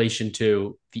in relation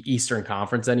to the Eastern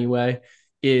Conference anyway,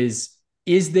 is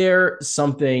there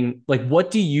something like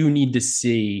what do you need to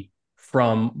see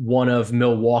from one of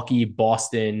Milwaukee,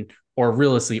 Boston, or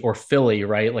realistically, or Philly,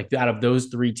 right? Like out of those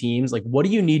 3 teams, like what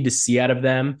do you need to see out of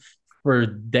them for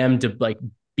them to like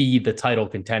be the title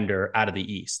contender out of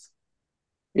the East?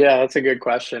 Yeah, that's a good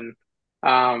question.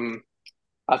 Um,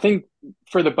 I think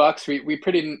for the Bucks, we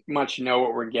pretty much know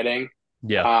what we're getting.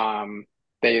 Yeah. Um,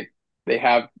 they they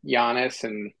have Giannis,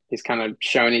 and he's kind of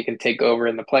shown he can take over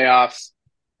in the playoffs.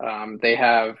 They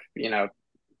have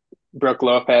Brooke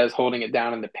Lopez holding it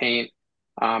down in the paint.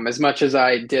 As much as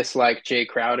I dislike Jay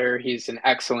Crowder, he's an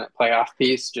excellent playoff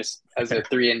piece just as a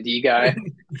 3 and D guy.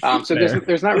 So there's Fair.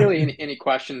 there's not really any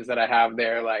questions that I have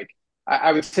there. Like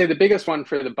I would say the biggest one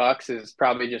for the Bucks is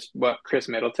probably just what Chris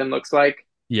Middleton looks like.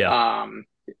 Yeah.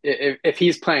 If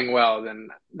he's playing well, then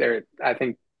I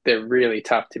think they're really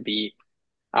tough to beat.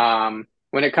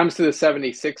 When it comes to the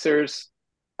 76ers,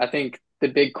 I think the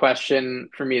big question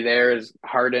for me there is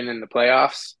Harden in the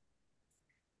playoffs.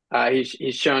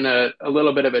 He's shown a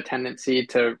little bit of a tendency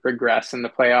to regress in the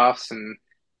playoffs, and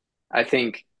I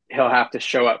think he'll have to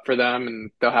show up for them,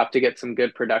 and they'll have to get some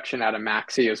good production out of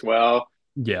Maxey as well.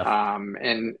 Yeah.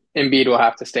 And Embiid will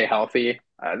have to stay healthy.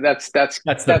 That's the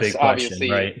That's big question,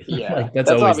 obviously, right? yeah, Like that's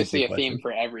that's always the obviously big a theme question.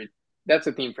 for every that's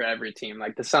a theme for every team.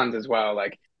 Like the Suns as well.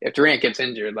 Like if Durant gets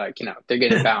injured, like they're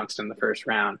getting bounced in the first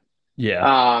round.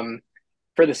 Yeah. Um,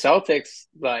 for the Celtics,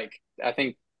 like I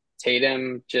think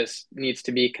Tatum just needs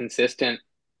to be consistent.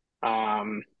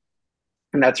 Um,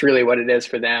 and that's really what it is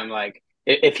for them. Like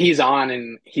if he's on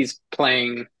and he's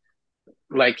playing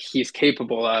like he's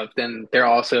capable of, then they're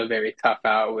also very tough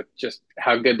out with just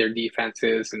how good their defense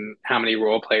is and how many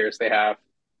role players they have.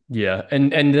 Yeah.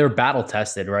 And they're battle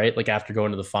tested, right? Like after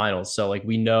going to the finals. So like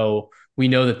we know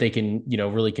that they can,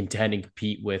 really contend and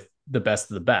compete with the best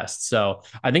of the best. So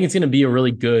I think it's going to be a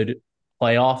really good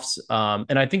playoffs.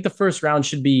 And I think the first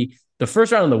round in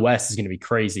the West is going to be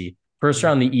crazy. First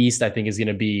round in the East, I think is going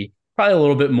to be probably a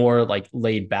little bit more like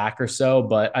laid back or so,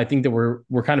 but I think that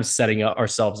we're kind of setting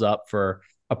ourselves up for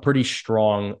a pretty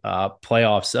strong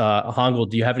playoffs. Hongul,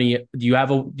 do you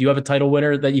have a title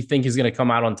winner that you think is going to come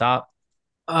out on top?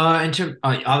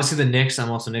 Obviously the Knicks.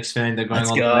 I'm also a Knicks fan. They're going Let's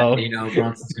all the way. go.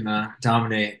 Brunson's gonna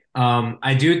dominate.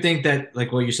 I do think that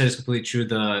like what you said is completely true.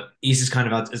 The East is kind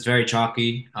of out. It's very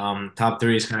chalky. Top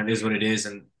 3 is kind of is what it is,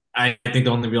 and I think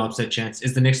the only real upset chance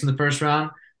is the Knicks in the first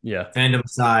round. Yeah, Fandom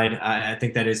aside, I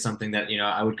think that is something that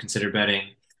I would consider betting.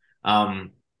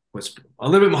 Was a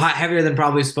little bit more heavier than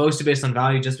probably supposed to based on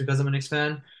value, just because I'm a Knicks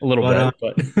fan. a little But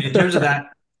bit, but in terms of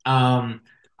that, um,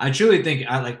 I truly think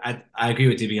I agree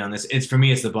with DB on this. It's for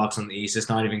me, it's the Bucks on the East. It's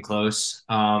not even close.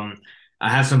 I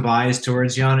have some bias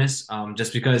towards Giannis,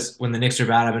 just because when the Knicks are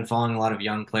bad, I've been following a lot of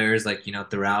young players, like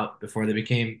throughout before they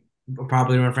became a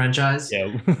properly run franchise. Yeah.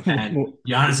 And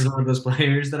Giannis is one of those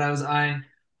players that I was eyeing.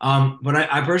 But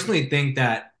I personally think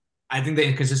that I think the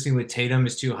inconsistency with Tatum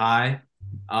is too high.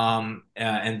 And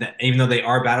that even though they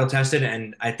are battle tested,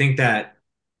 and I think that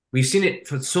we've seen it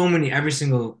for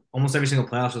almost every single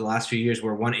playoff for the last few years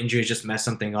where one injury has just messed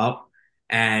something up.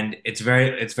 And it's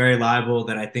very liable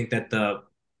that I think that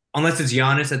unless it's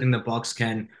Giannis, I think the Bucks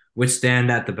can withstand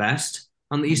that the best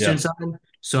on the Eastern Yeah. side.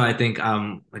 So I think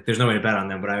like there's no way to bet on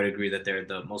them, but I would agree that they're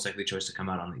the most likely choice to come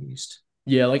out on the East.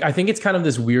 Yeah, like I think it's kind of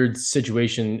this weird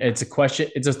situation. It's a question,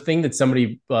 it's a thing that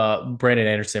somebody, Brandon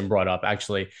Anderson brought up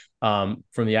actually, from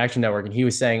the Action Network. And he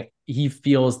was saying he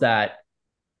feels that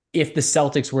if the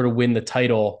Celtics were to win the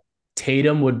title,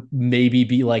 Tatum would maybe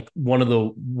be like one of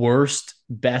the worst,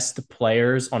 best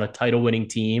players on a title winning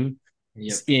team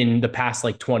Yep. in the past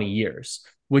like 20 years,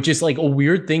 which is like a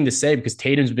weird thing to say because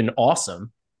Tatum's been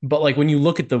awesome. But like when you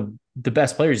look at the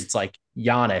best players, it's like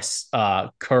Giannis,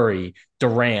 Curry,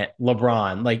 Durant,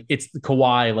 LeBron. Like it's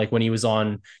Kawhi, like when he was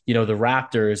on, the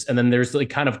Raptors, and then there's like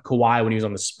kind of Kawhi when he was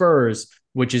on the Spurs,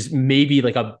 which is maybe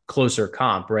like a closer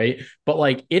comp, right? But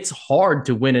like it's hard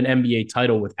to win an NBA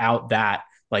title without that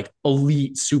like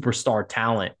elite superstar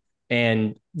talent.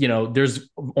 And there's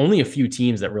only a few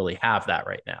teams that really have that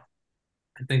right now.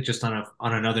 I think just on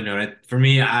another note, for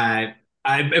me,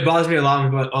 it bothers me a lot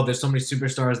about there's so many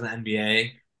superstars in the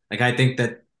NBA. Like I think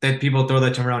that people throw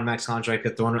that term around max contract,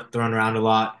 get thrown around a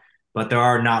lot, but there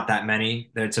are not that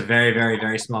many. It's a very very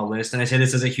very small list, and I say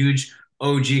this as a huge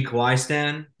OG Kawhi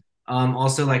stan.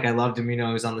 Also, like I loved him, he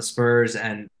was on the Spurs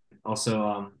and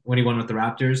also when he won with the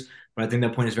Raptors. But I think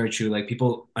that point is very true. Like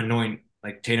people anoint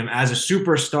like Tatum as a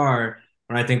superstar.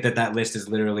 But I think that list is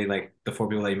literally like the four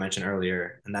people that you mentioned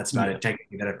earlier, and that's about Yeah. it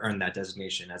technically that have earned that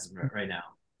designation as of right now.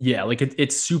 Yeah, like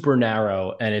it's super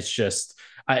narrow and it's just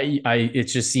it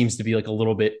just seems to be like a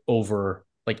little bit over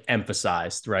like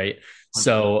emphasized, right? 100%.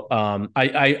 So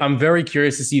I'm very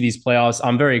curious to see these playoffs.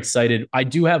 I'm very excited. I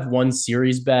do have one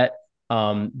series bet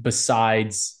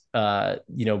besides the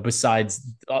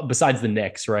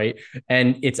Knicks, right?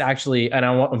 And it's actually and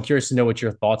I'm curious to know what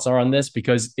your thoughts are on this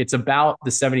because it's about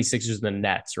the 76ers and the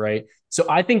Nets, right? So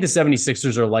I think the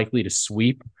 76ers are likely to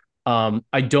sweep.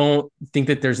 I don't think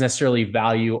that there's necessarily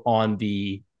value on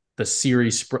the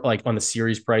series like on the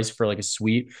series price for like a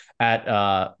sweep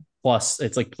at plus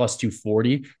it's like plus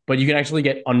 240, but you can actually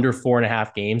get under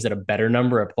 4.5 games at a better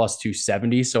number at plus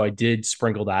 270. So I did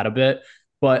sprinkle that a bit,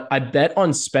 but I bet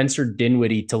on Spencer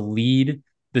Dinwiddie to lead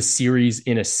the series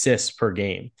in assists per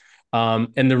game.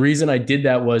 And the reason I did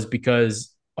that was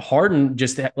because Harden,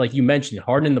 just like you mentioned,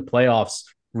 Harden in the playoffs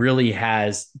really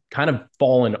has kind of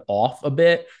fallen off a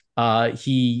bit.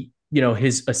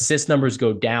 His assist numbers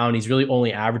go down. He's really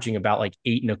only averaging about like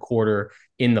 8.25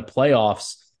 in the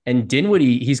playoffs. And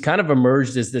Dinwiddie, he's kind of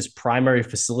emerged as this primary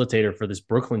facilitator for this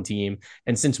Brooklyn team.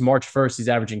 And since March 1st, he's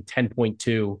averaging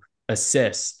 10.2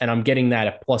 assists. And I'm getting that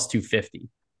at plus 250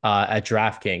 at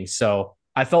DraftKings. So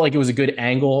I felt like it was a good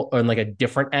angle or like a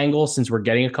different angle since we're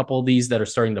getting a couple of these that are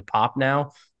starting to pop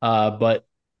now. But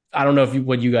I don't know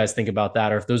what you guys think about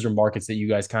that or if those are markets that you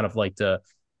guys kind of like to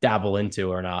dabble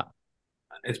into or not.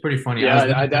 It's pretty funny. I Yeah, was I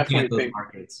looking at definitely those think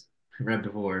markets right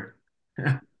before.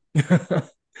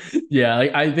 Yeah,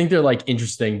 like, I think they're like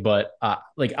interesting, but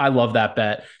like I love that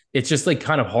bet. It's just like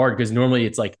kind of hard because normally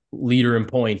it's like leader in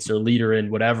points or leader in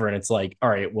whatever, and it's like, all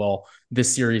right, well,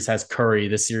 this series has Curry,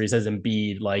 this series has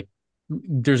Embiid, like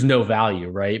there's no value,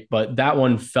 right? But that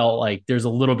one felt like there's a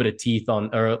little bit of teeth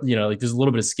on, or like there's a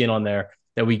little bit of skin on there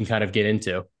that we can kind of get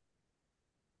into.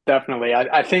 definitely.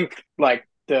 I think like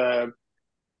the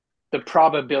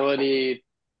probability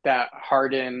that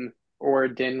Harden or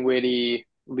Dinwiddie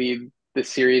lead the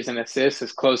series in assists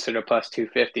is closer to plus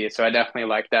 250. So I definitely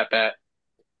like that bet.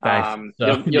 Thanks.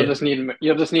 So You'll yeah,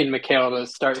 just need Mikhail to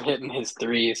start hitting his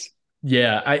threes.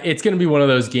 yeah, it's going to be one of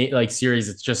those game like series.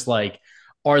 It's just like,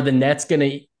 are the Nets going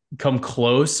to come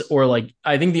close, or like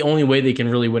I think the only way they can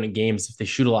really win a game is if they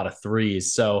shoot a lot of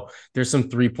threes. So there's some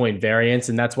 3-point variance,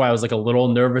 and that's why I was like a little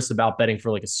nervous about betting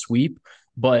for like a sweep.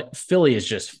 But Philly is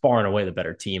just far and away the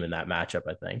better team in that matchup,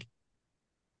 I think.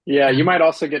 Yeah, you might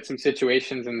also get some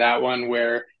situations in that one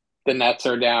where the Nets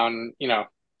are down,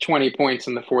 20 points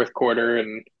in the fourth quarter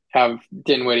and have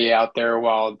Dinwiddie out there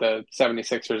while the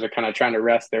 76ers are kind of trying to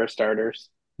rest their starters.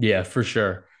 Yeah, for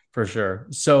sure. For sure.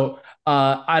 So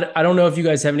I don't know if you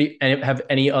guys have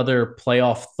any other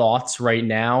playoff thoughts right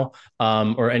now,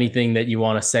 or anything that you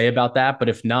want to say about that. But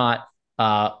if not,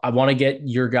 I want to get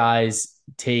your guys'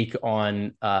 take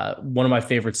on one of my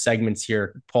favorite segments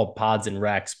here called Pods and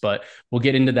Recs, but we'll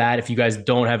get into that if you guys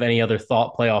don't have any other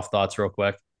playoff thoughts real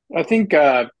quick. I think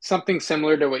something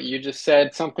similar to what you just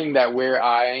said, something that we're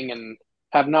eyeing and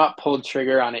have not pulled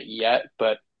trigger on it yet,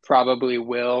 but probably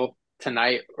will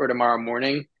tonight or tomorrow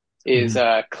morning, is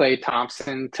Mhm. Klay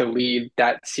Thompson to lead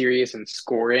that series in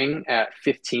scoring at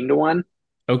 15 to 1.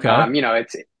 Okay.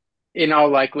 It's in all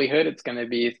likelihood it's going to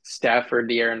be Steph or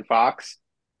De'Aaron Fox.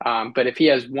 But if he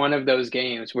has one of those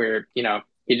games where,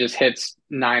 he just hits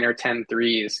 9 or 10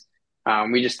 threes,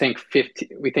 we just think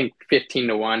 15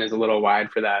 to 1 is a little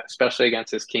wide for that, especially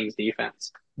against this Kings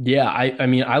defense. Yeah, I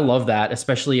mean, I love that,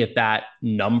 especially at that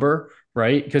number,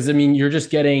 right? Because I mean, you're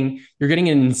getting an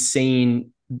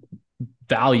insane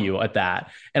value at that.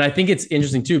 And I think it's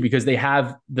interesting too, because they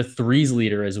have the threes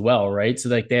leader as well, right? So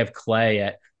like they have Klay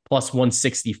at plus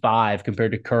 165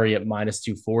 compared to Curry at minus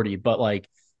 240. But like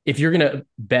if you're gonna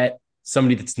bet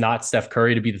somebody that's not Steph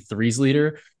Curry to be the threes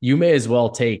leader, you may as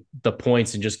well take the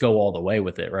points and just go all the way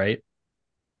with it, right?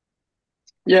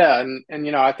 Yeah,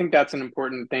 and I think that's an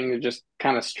important thing to just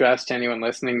kind of stress to anyone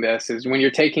listening to this is when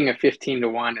you're taking a 15 to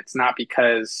 1, it's not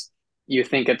because you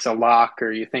think it's a lock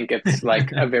or you think it's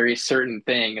like a very certain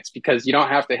thing. It's because you don't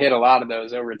have to hit a lot of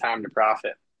those over time to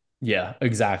profit. Yeah,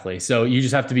 exactly. So you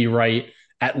just have to be right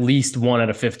at least one out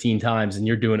of 15 times and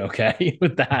you're doing okay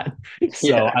with that.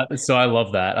 Yeah. So I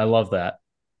love that. I love that.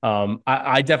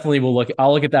 I definitely will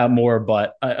I'll look at that more,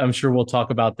 but I'm sure we'll talk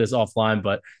about this offline,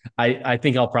 but I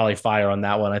think I'll probably fire on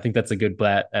that one. I think that's a good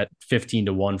bet at 15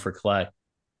 to 1 for Klay.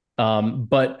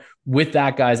 But with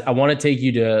that, guys, I want to take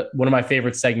you to one of my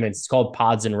favorite segments. It's called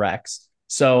Pods and Recs.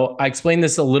 So I explained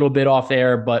this a little bit off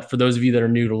air, but for those of you that are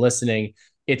new to listening,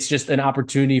 it's just an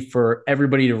opportunity for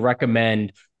everybody to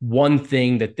recommend one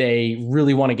thing that they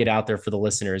really want to get out there for the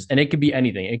listeners. And it could be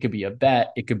anything. It could be a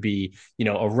bet. It could be,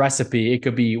 a recipe. It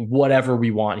could be whatever we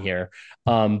want here.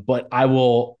 But I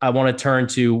want to turn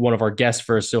to one of our guests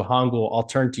first. So Hangul, I'll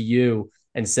turn to you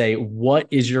and say, what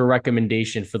is your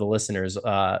recommendation for the listeners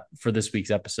for this week's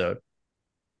episode?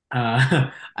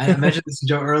 I mentioned this to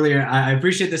Joe earlier. I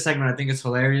appreciate this segment. I think it's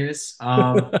hilarious.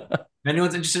 If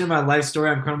anyone's interested in my life story,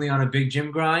 I'm currently on a big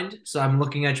gym grind. So I'm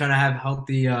looking at trying to have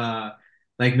healthy,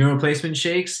 like meal replacement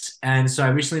shakes. And so I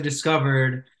recently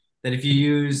discovered that if you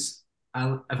use,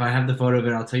 if I have the photo of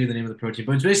it, I'll tell you the name of the protein.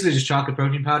 But it's basically just chocolate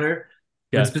protein powder,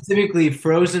 but Yeah. specifically a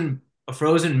frozen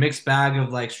mixed bag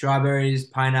of like strawberries,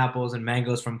 pineapples, and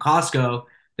mangoes from Costco.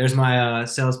 There's my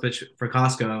sales pitch for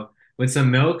Costco with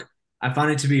some milk. I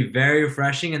found it to be very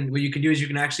refreshing. And what you can do is you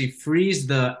can actually freeze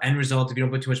the end result if you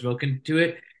don't put too much milk into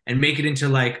it and make it into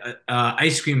like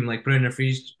ice cream, like put it in a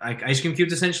freeze, like ice cream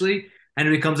cubes essentially. And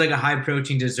it becomes like a high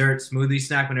protein dessert smoothie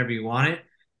snack whenever you want it.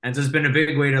 And so it's been a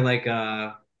big way to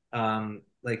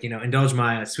indulge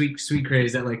my sweet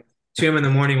craze at like 2 a.m. in the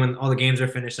morning when all the games are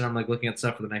finished and I'm like looking at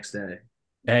stuff for the next day.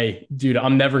 Hey, dude,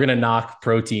 I'm never gonna knock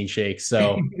protein shakes.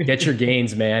 So get your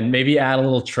gains, man. Maybe add a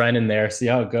little trend in there, see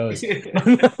how it goes.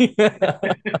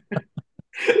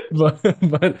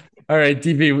 but all right,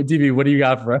 DB, what do you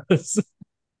got for us?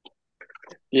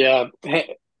 Yeah.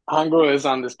 Hey, Hongo is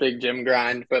on this big gym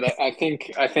grind, but I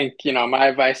think, my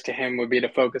advice to him would be to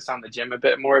focus on the gym a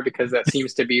bit more because that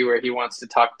seems to be where he wants to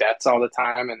talk bets all the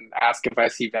time and ask if I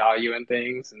see value in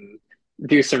things and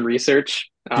do some research.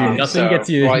 Dude, So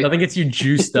while nothing gets you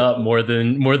juiced up more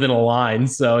than a line.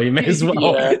 So you may as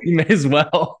well yeah, you may as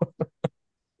well.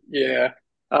 yeah.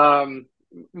 Um,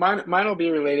 mine will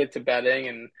be related to betting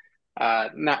and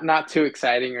not too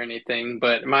exciting or anything,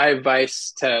 but my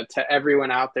advice to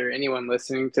everyone out there, anyone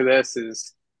listening to this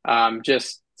is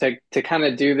just to kind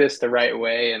of do this the right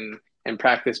way and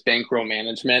practice bankroll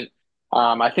management.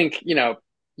 I think,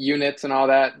 units and all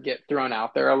that get thrown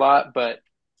out there a lot, but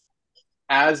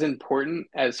as important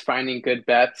as finding good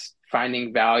bets,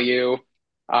 finding value,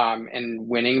 and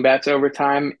winning bets over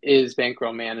time is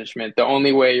bankroll management. The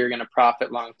only way you're going to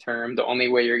profit long term, the only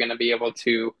way you're going to be able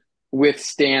to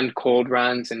withstand cold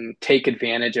runs and take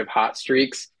advantage of hot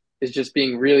streaks is just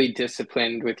being really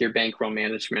disciplined with your bankroll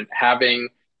management, having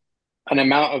an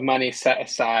amount of money set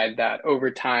aside that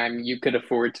over time you could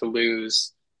afford to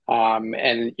lose,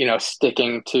 and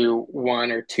sticking to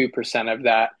 1 or 2% of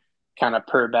that kind of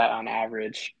per bet on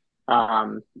average.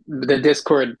 The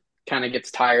Discord kind of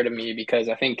gets tired of me because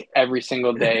I think every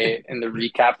single day in the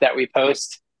recap that we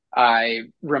post, I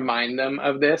remind them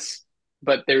of this.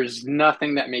 But there's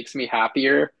nothing that makes me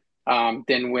happier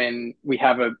than when we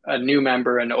have a new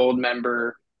member, an old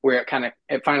member, where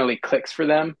it finally clicks for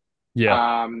them.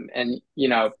 Yeah. And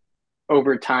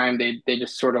over time they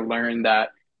just sort of learn that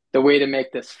the way to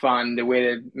make this fun, the way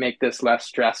to make this less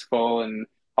stressful and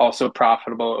also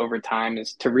profitable over time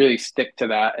is to really stick to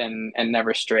that and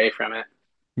never stray from it.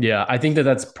 Yeah, I think that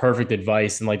that's perfect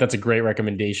advice. And like, that's a great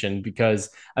recommendation because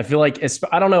I feel like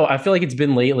I don't know. I feel like it's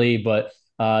been lately, but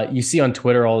you see on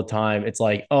Twitter all the time, it's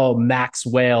like, oh, Max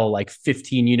Whale, like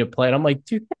 15 unit play. And I'm like,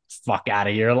 dude, get the fuck out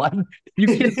of here. Like, you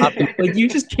cannot like, you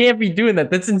just can't be doing that.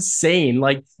 That's insane.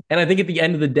 Like, and I think at the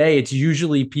end of the day, it's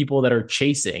usually people that are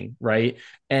chasing, right?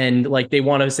 And like, they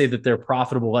want to say that they're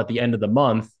profitable at the end of the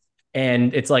month.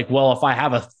 And it's like, well, if I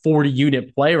have a 40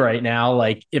 unit play right now,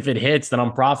 like if it hits, then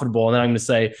I'm profitable. And then I'm going to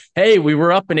say, hey, we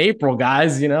were up in April,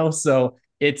 guys, you know? So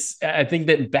I think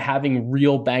that having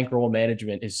real bankroll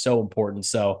management is so important.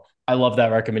 So I love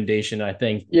that recommendation. I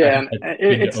think, Yeah,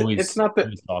 it's not the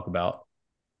always talk about.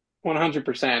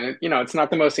 100%. You know, it's not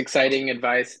the most exciting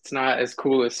advice. It's not as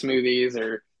cool as smoothies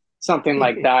or something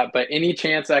like that. But any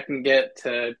chance I can get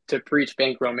to preach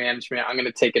bankroll management, I'm going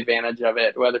to take advantage of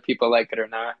it, whether people like it or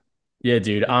not. Yeah,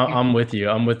 dude, I'm with you.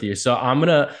 I'm with you. So I'm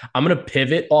gonna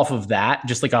pivot off of that,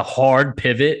 just like a hard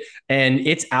pivot, and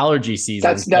it's allergy season.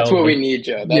 That's so, what like, we need,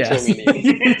 Joe. That's what we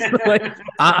need.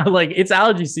 like it's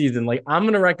allergy season. Like I'm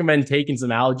gonna recommend taking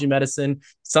some allergy medicine.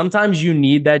 Sometimes you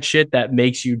need that shit that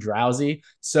makes you drowsy.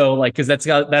 So like, because that's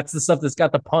the stuff that's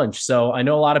got the punch. So I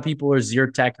know a lot of people are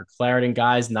Zyrtec or Claritin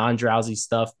guys, non-drowsy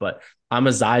stuff, but I'm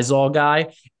a Xyzal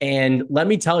guy, and let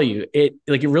me tell you, it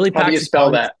really How do you packs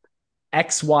spell that?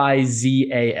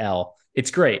 XYZAL.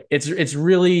 It's great. It's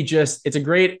really just it's a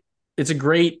great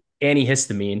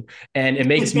antihistamine, and it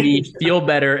makes me feel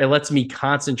better. It lets me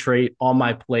concentrate on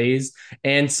my plays.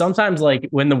 And sometimes like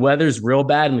when the weather's real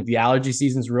bad and like the allergy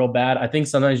season's real bad, I think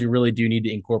sometimes you really do need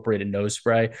to incorporate a nose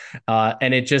spray.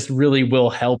 And it just really will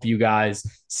help you guys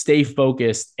stay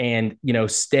focused and,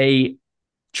 stay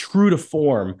true to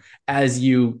form as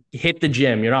you hit the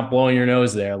gym. You're not blowing your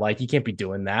nose there. Like you can't be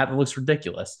doing that. It looks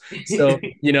ridiculous. So,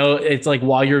 it's like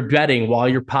while you're betting, while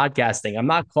you're podcasting, I'm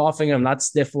not coughing, I'm not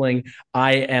sniffling.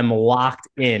 I am locked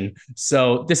in.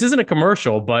 So this isn't a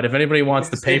commercial, but if anybody wants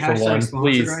to pay for one,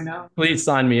 please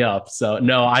sign me up. So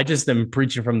no, I just am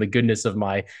preaching from the goodness of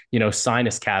my,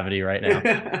 sinus cavity right now.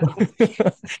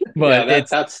 But yeah,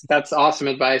 that's awesome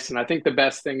advice. And I think the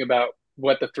best thing about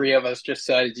what the three of us just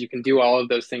said is you can do all of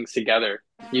those things together.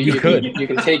 You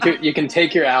can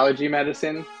take your allergy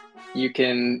medicine. You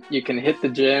can hit the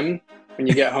gym when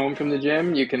you get home from the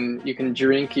gym. You can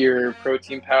drink your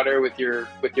protein powder with your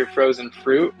frozen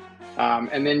fruit,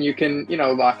 and then you can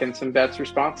lock in some bets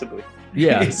responsibly.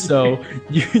 Yeah. So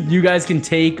you guys can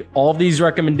take all these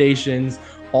recommendations,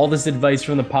 all this advice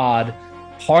from the pod,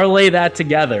 parlay that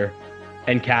together,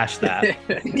 and cash that.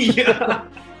 Yeah.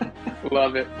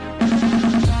 Love it.